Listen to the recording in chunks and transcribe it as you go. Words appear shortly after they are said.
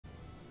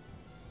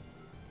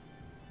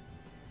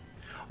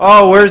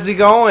Oh, where's he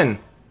going?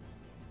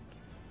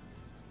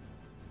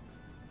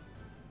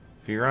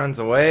 If he runs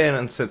away and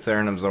then sits there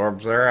and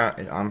absorbs her,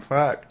 I'm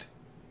fucked.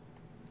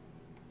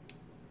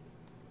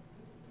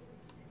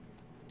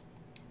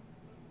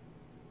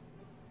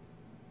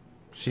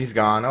 She's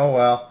gone. Oh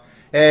well.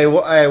 Hey,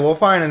 we'll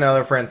find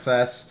another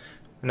princess.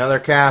 Another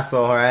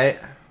castle, right?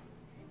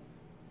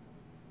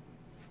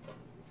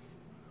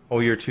 Oh,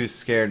 you're too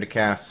scared to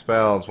cast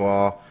spells.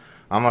 Well,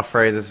 I'm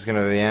afraid this is going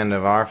to be the end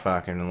of our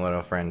fucking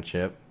little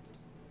friendship.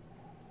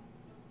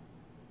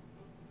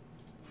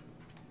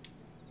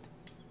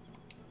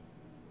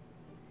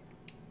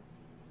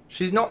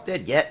 She's not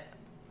dead yet.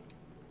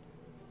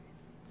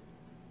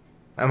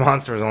 That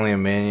monster was only a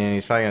minion.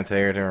 He's probably going to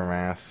take her to her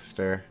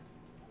master.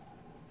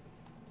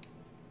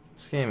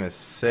 This game is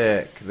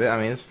sick. I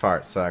mean, this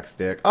part sucks,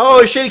 dick.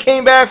 Oh, shit, he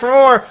came back for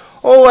more.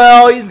 Oh,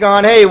 well, he's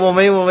gone. Hey, well,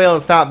 maybe we'll be able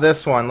to stop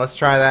this one. Let's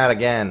try that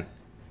again.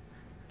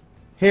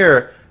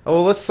 Here.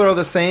 Oh, let's throw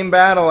the same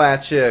battle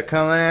at you.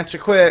 Coming at you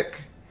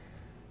quick.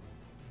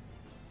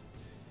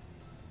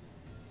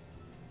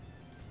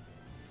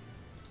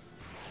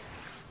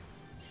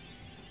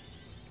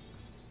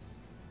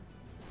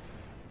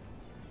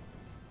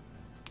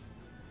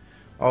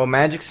 Oh,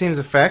 magic seems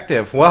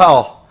effective.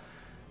 Well,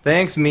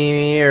 thanks,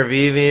 Mimi or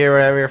Vivi or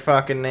whatever your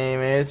fucking name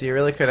is. You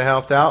really could have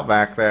helped out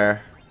back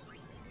there.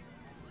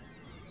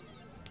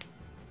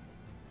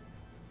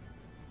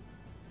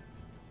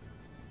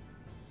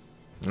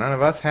 None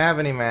of us have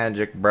any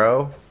magic,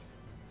 bro.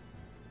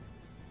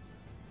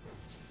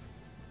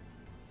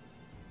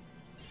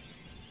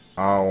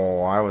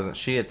 Oh, why wasn't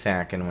she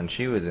attacking when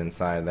she was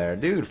inside there?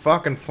 Dude,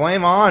 fucking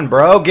flame on,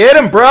 bro. Get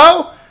him,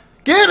 bro!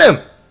 Get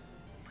him!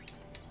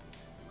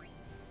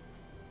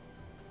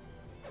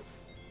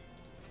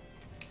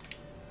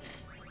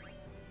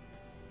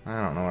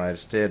 I don't know what I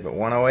just did, but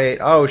 108.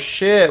 Oh,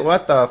 shit.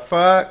 What the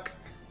fuck?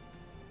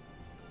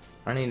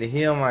 I need to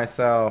heal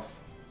myself.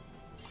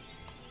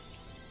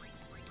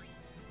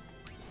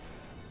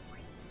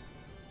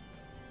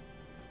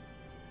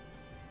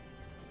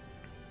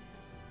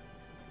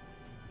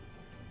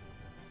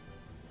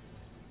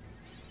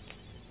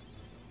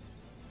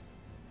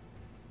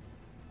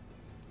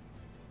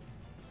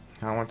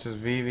 How much is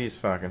Vivi's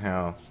fucking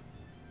health?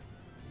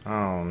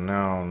 Oh,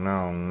 no,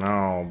 no,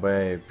 no,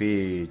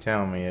 baby.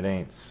 Tell me it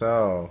ain't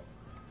so.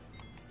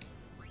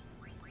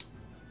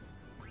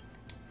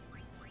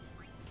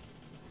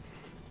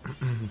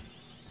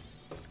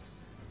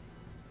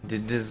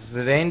 Did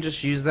Zidane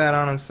just use that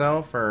on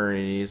himself, or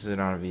he used it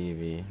on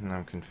Vivi?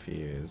 I'm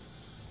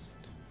confused.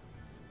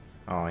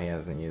 Oh, he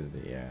hasn't used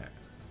it yet.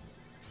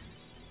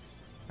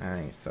 That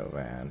ain't so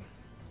bad.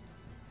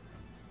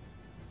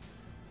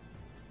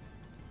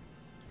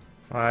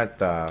 What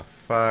the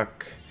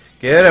fuck?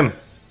 Get him!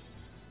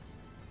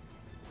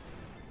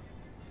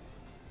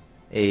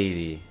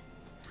 80.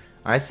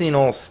 I seen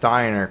old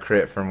Steiner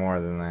crit for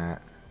more than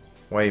that.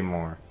 Way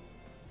more.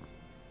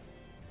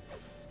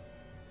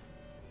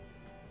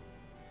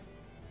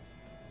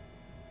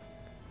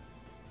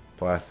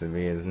 Blessed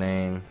be his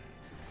name.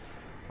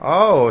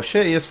 Oh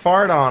shit, you just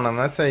fart on him.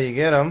 That's how you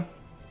get him.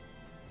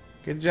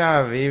 Good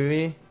job,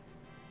 Vivi.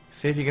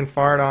 See if you can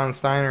fart on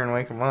Steiner and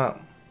wake him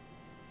up.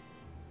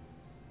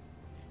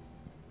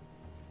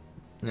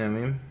 You know what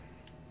I mean?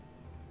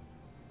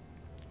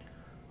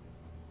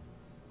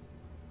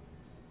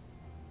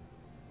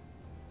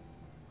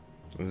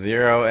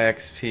 Zero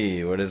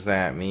XP. What does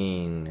that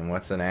mean? And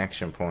what's an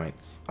action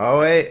points?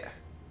 Oh, wait.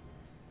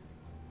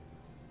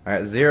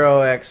 Alright,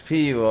 0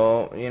 XP.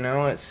 Well, you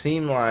know, it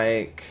seemed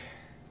like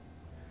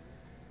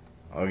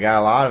we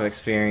got a lot of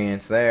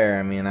experience there.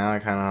 I mean, now I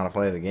kind of know how to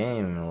play the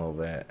game a little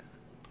bit.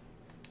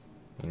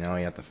 You know,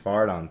 you have to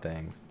fart on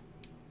things.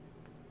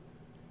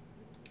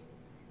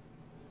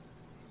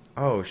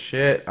 Oh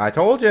shit, I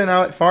told you,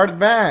 now it farted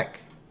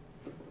back.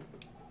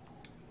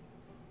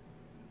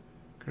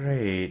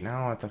 Great,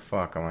 now what the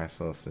fuck am I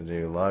supposed to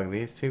do? Lug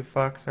these two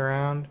fucks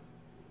around?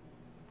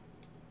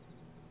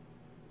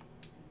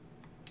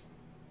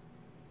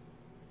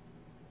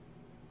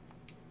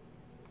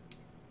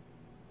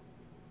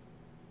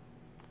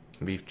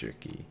 Beef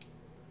jerky.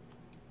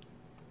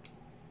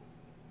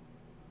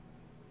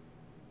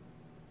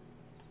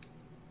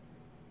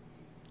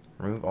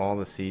 Remove all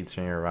the seeds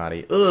from your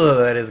body. Ugh,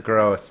 that is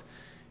gross.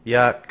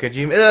 Yuck. Could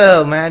you...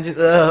 Ugh, imagine...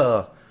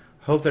 Ugh.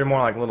 Hope they're more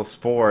like little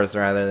spores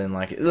rather than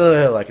like...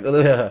 Ugh, like...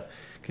 Ugh.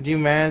 Could you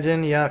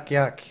imagine? Yuck,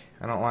 yuck.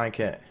 I don't like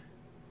it.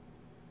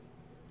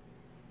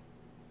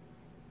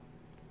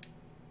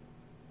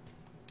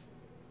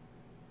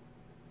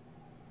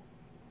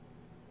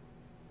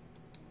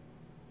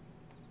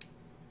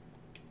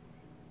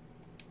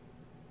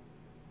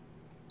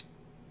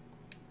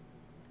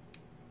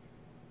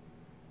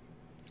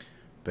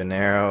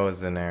 Bonero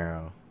is an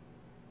arrow.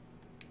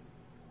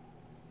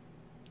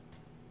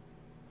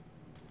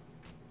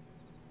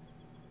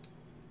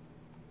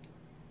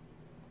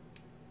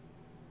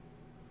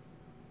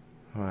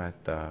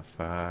 What the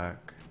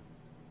fuck?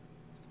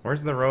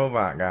 Where's the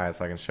robot guy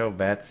so I can show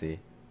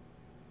Betsy?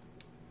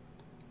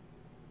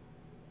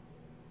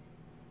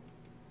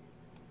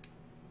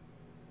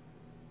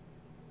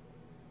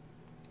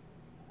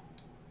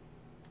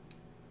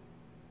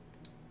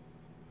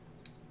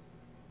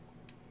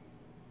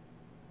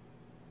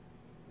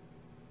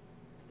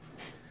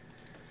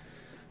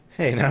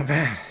 Hey, not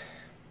bad.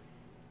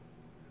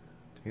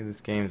 Dude,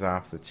 this game's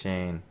off the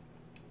chain.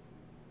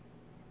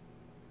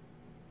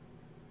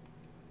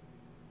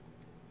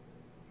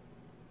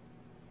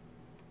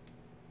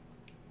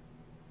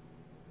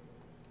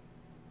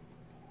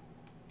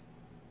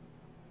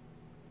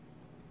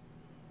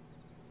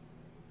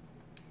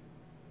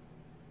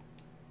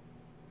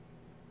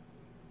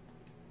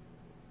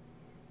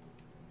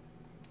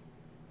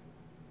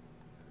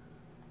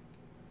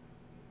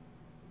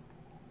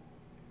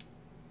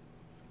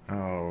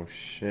 Oh,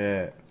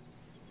 shit.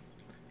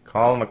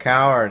 Call him a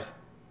coward.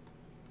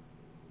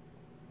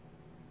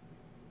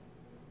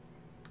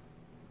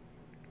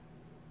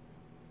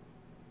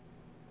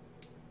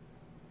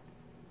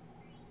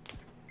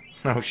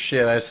 Oh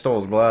shit, I stole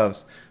his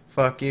gloves.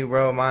 Fuck you,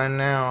 bro. Mine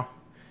now.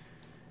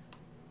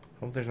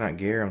 Hope there's not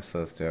gear I'm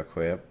supposed to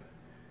equip.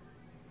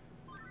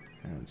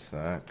 That would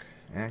suck.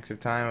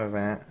 Active time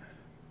event.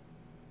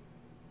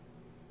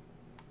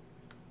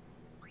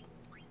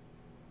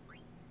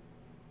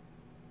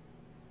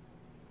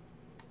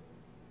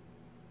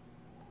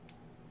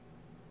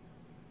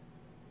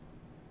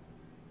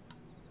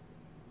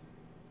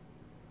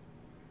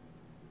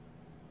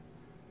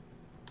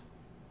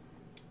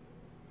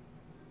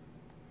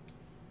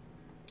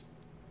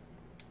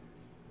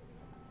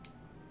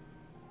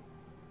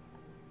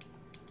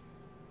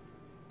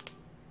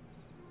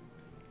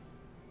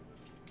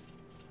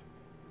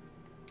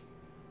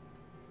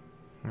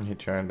 He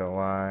tried to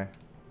lie.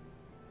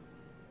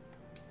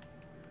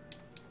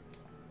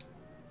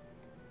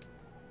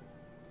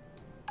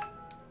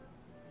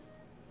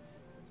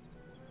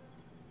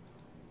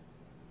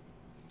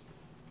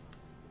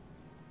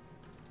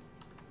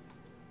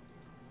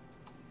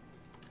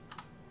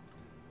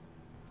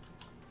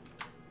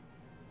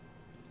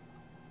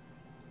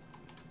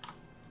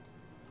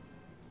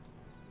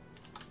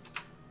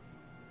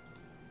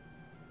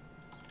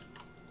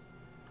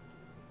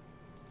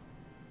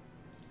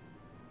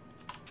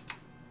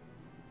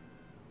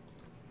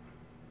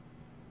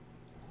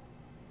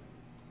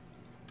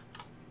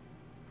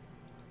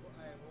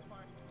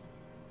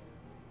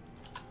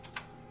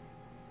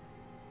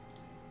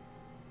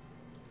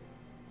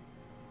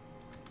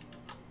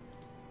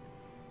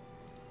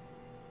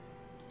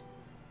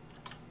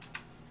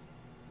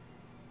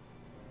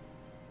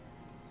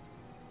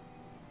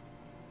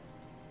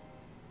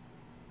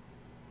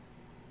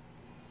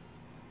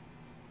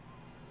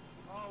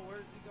 Oh,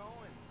 where's he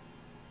going?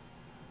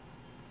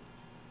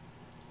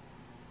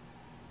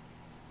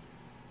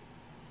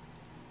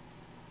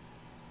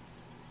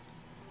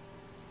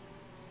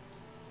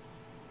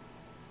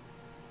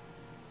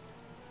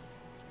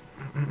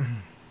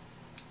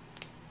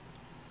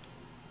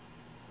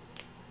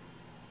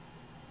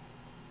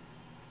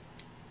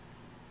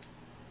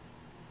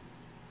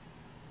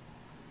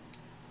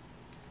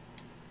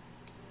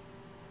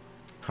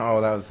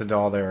 Oh, that was the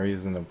doll they were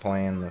using to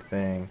plan the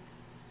thing.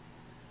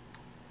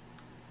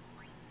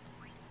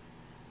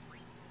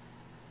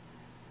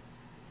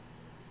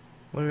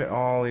 Look at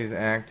all these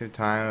active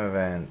time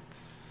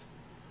events.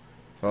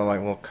 So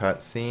like little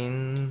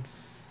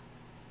cutscenes.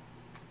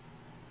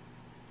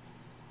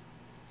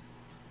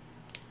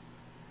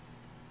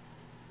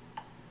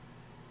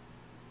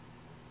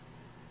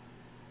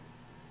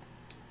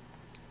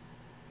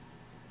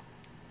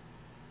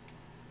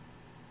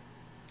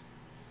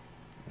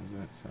 What does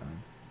that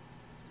sound?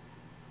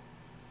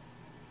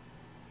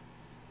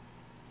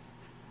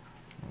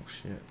 Oh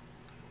shit.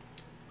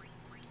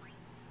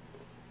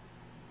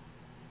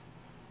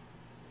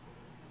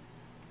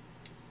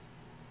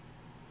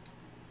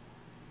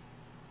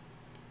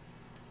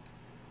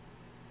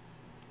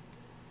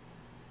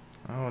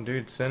 Oh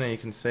dude, Senna, you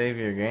can save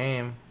your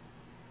game.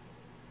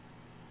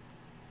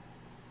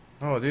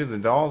 Oh dude, the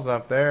doll's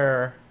up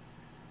there.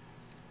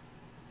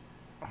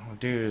 Oh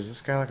dude, is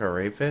this guy like a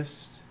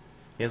rapist?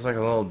 He has like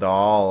a little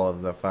doll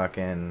of the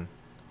fucking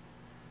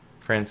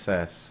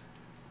princess.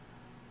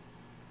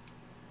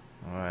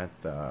 What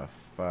the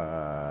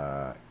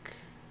fuck?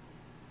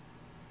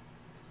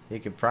 He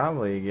could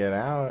probably get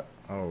out.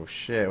 Oh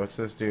shit, what's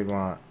this dude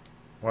want?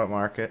 What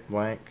market?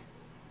 Blank?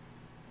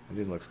 That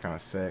dude looks kind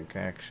of sick,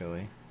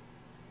 actually.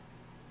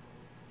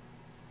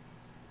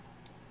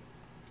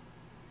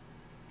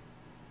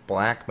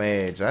 Black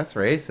mage. That's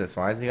racist.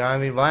 Why is he gotta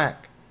be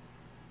black?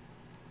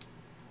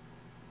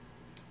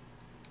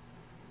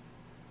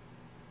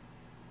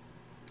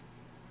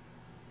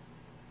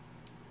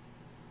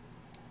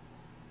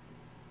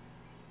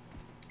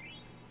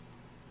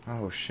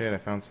 Oh shit, I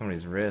found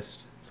somebody's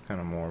wrist. It's kind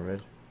of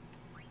morbid.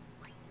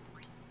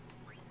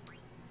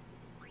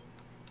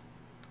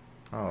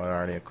 Oh, it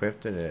already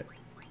equipped it.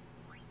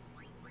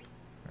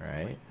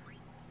 Right?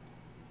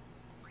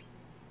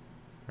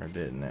 Or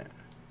didn't it?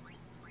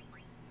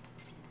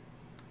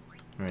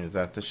 I mean, is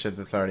that the shit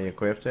that's already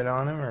equipped it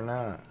on him or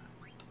not?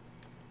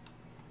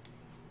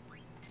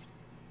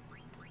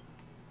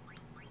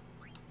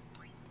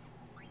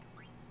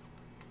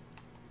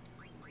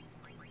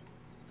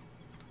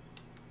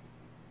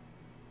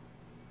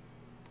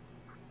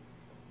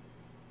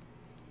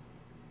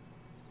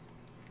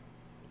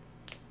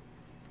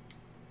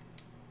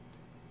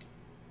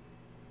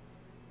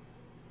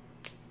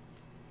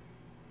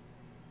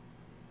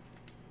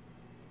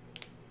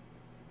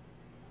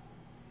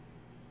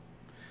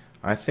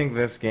 I think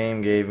this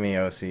game gave me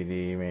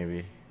OCD,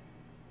 maybe.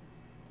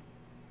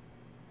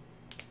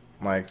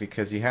 Like,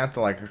 because you have to,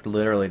 like,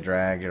 literally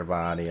drag your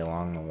body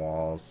along the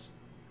walls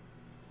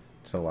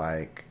to,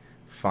 like,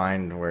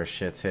 find where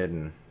shit's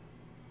hidden.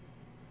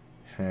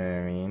 You know what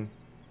I mean?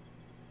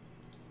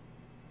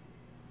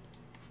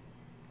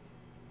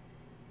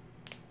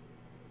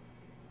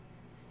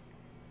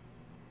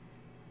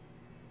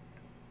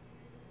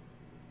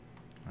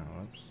 Oh,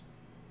 whoops.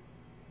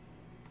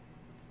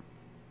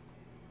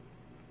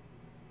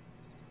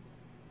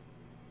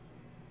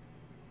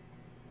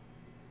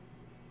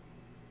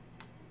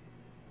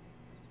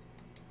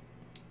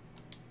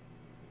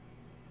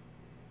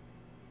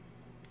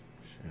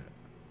 Shit.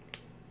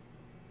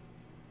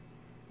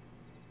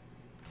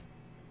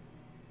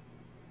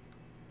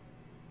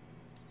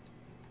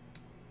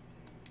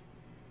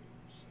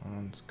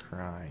 Someone's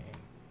crying.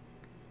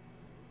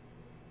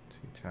 What's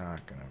he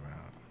talking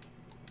about?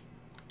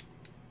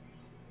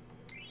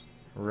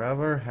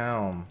 Rubber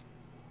helm.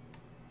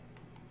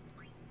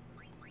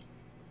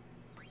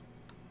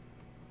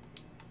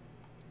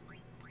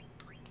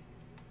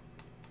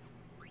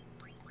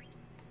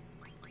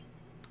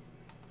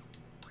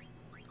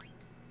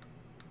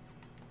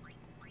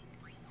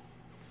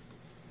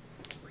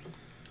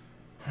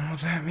 I don't know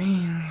what that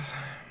means.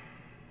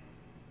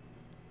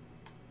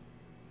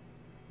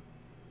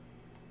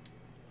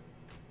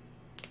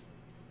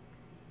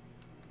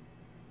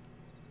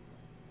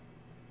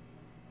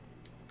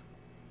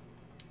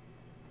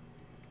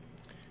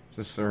 Is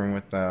this the room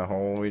with the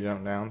hole we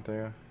jumped down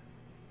through?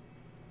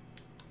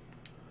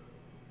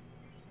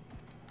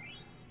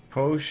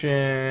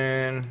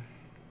 Potion.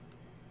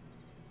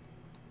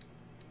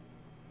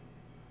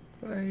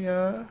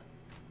 Playa.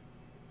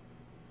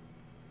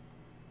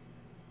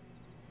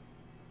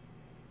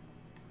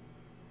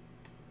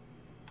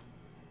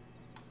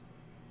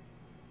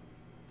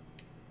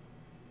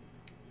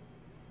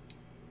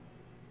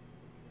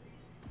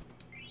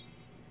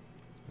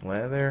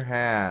 Leather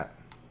hat.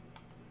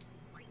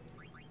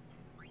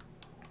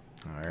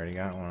 Oh, I already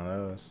got one of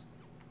those.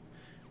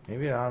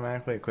 Maybe it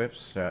automatically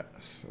equips the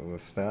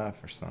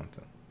stuff or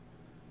something.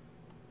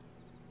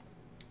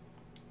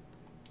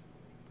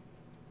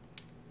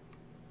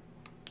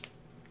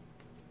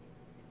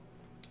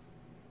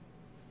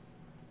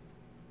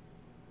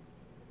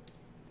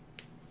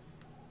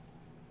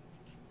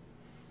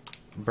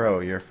 Bro,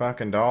 your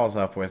fucking doll's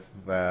up with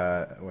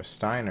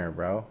Steiner,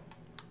 bro.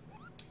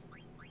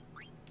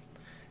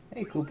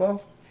 Hey,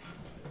 Koopo.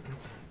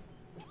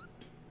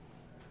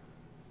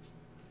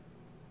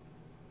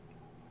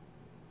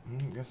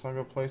 Guess I'll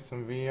go play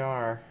some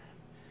VR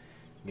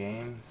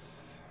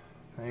games.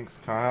 Thanks,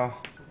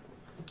 Kyle.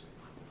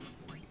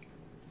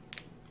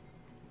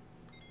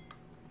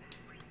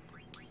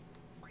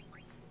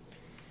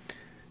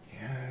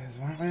 Yes,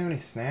 why don't I have any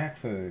snack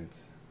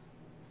foods?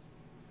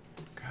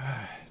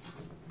 God.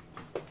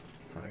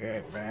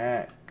 Okay,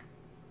 back.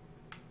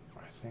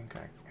 I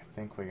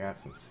think we got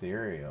some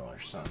cereal or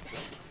something.